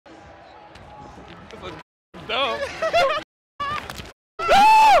Dub.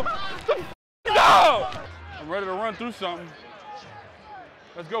 No! No! I'm ready to run through something.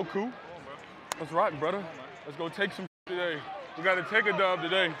 Let's go, Koo. Let's rock, brother. Let's go take some today. We got to take a dub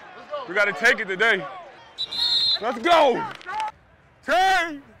today. We got to take it today. Let's go.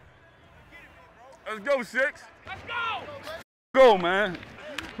 10. Let's go, 6. Let's go. Go, man.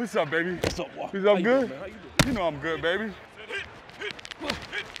 What's up, baby? What's up, boy? What's up, good? Doing, you know I'm good, baby. These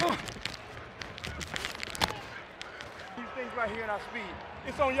things right here in our speed.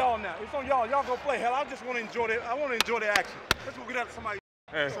 It's on y'all now. It's on y'all. Y'all go play. Hell, I just want to enjoy it. I want to enjoy the action. Let's go get out of somebody.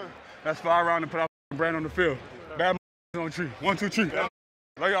 Hey, that's 5 rounds and put our brand on the field. Bad on the tree. 1, 2, 3.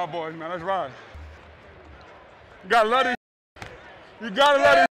 Love y'all boys, man. Let's ride. You gotta love this. You gotta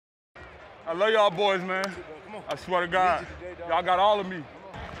love this. I love y'all boys, man. I swear to God. Y'all got all of me.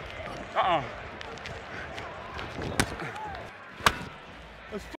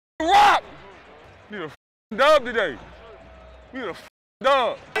 Let's rock. Need a dub today. We need a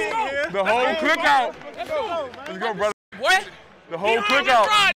dub. The whole click out. Let's go, brother. What? The whole click out.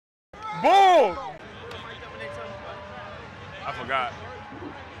 Boom! I forgot.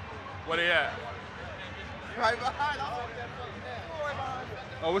 Where they at? Right behind us.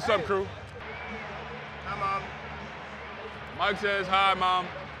 Oh, what's up, crew? Hi, Mom. Mike says hi, Mom.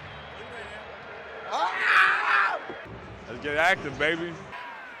 Let's get active, baby.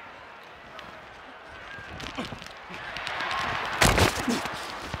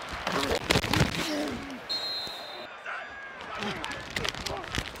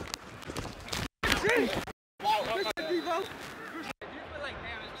 Devo.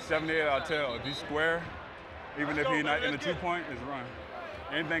 78, I'll tell. If he's square, even if he's not in the 2-point, is run.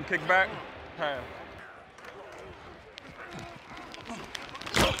 Anything kick back, pass.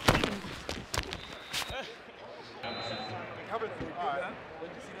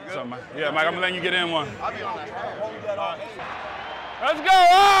 So, yeah, Mike, I'm letting you get in one. I'll be on that. Let's go!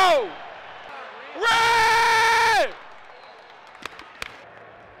 Oh! Red!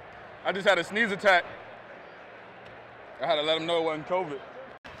 I just had a sneeze attack. I had to let him know it wasn't COVID.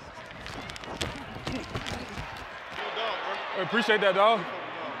 I appreciate that, dog.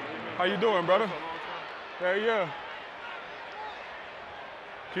 How you doing, brother? Yeah.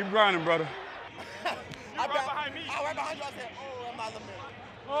 Keep grinding, brother. You're right behind me. I'm right behind you. I said, oh, I'm not looking.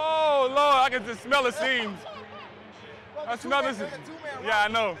 Oh, Lord, I can just smell the seams. I smell the seams. Yeah, I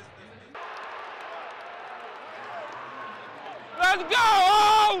know. Let's go!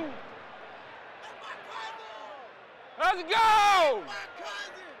 Oh! Let's go!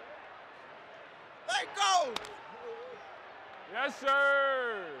 Let go! Yes,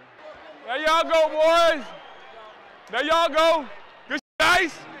 sir. There y'all go, boys. There y'all go. Good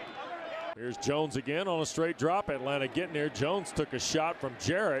dice. Here's Jones again on a straight drop. Atlanta getting there. Jones took a shot from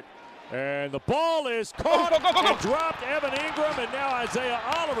Jarrett. And the ball is caught and dropped. Evan Ingram, and now Isaiah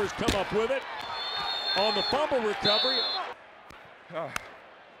Oliver's come up with it on the fumble recovery. I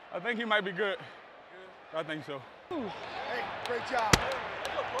think he might be good. I think so. Hey, great job.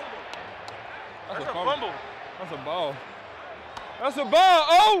 That's a fumble. That's a ball. That's a ball.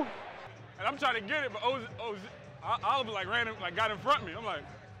 Oh! And I'm trying to get it, but Oliver got in front of me. I'm like,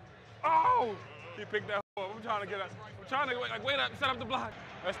 oh! He picked that up. I'm trying to get up. I'm trying to wait up, set up the block.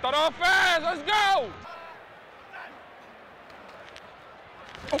 Let's start off fast. Let's go!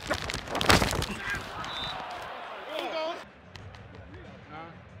 Oh.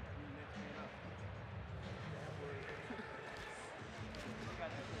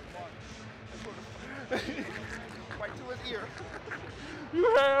 Right to his ear. You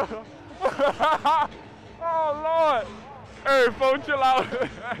have. Oh, Lord. Hey, folks, chill out.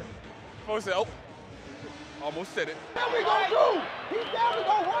 Folks said, oh, almost said it. What we gonna do? He's down to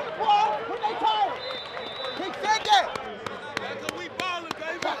go run the ball when they tired. He said that. That's what we ballin',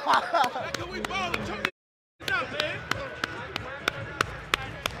 baby. That's what we ballin'. Turn it up, man.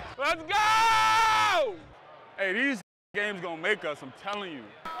 Let's go! Hey, these games gonna make us, I'm telling you.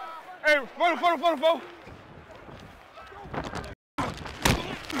 Hey, photo.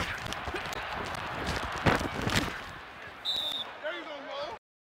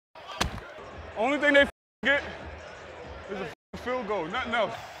 Only thing they get is a field goal, nothing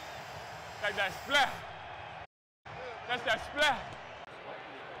else. Like that splat. That's that splat.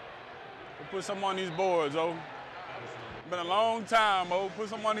 We'll put some on these boards, oh. Been a long time, oh. Put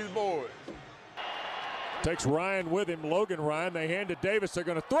some on these boards. Takes Ryan with him, Logan Ryan. They hand to Davis. They're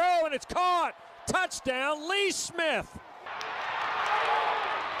going to throw, and it's caught. Touchdown, Lee Smith.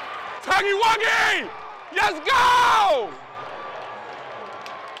 Tagiwagi! Let's go!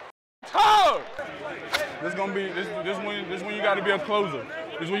 Tough! This when you got to be a closer.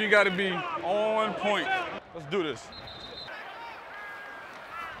 This when you got to be on point. Let's do this.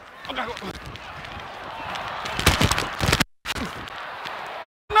 Okay.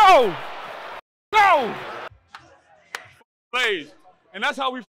 No! No! Plays. And that's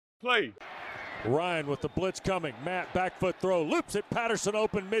how we play. Ryan with the blitz coming. Matt, back foot throw. Loops it. Patterson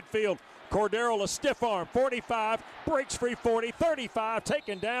open midfield. Cordero a stiff arm. 45. Breaks free 40. 35.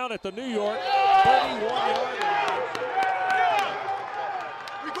 Taken down at the New York 31-yard line.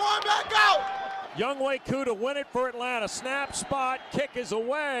 We going back out. Younghoe Koo to win it for Atlanta. Snap, spot, kick is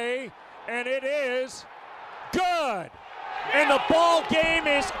away, and it is good. And the ball game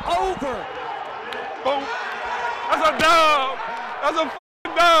is over. Boom. That's a dub. That's a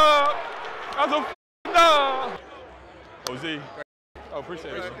dub. That's a dub. OZ. Oh,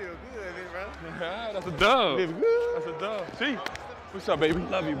 appreciate it. Yeah, that's a dub. That's a dub. See? What's up, baby?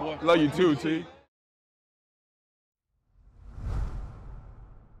 Love you, boy. Love you too, T.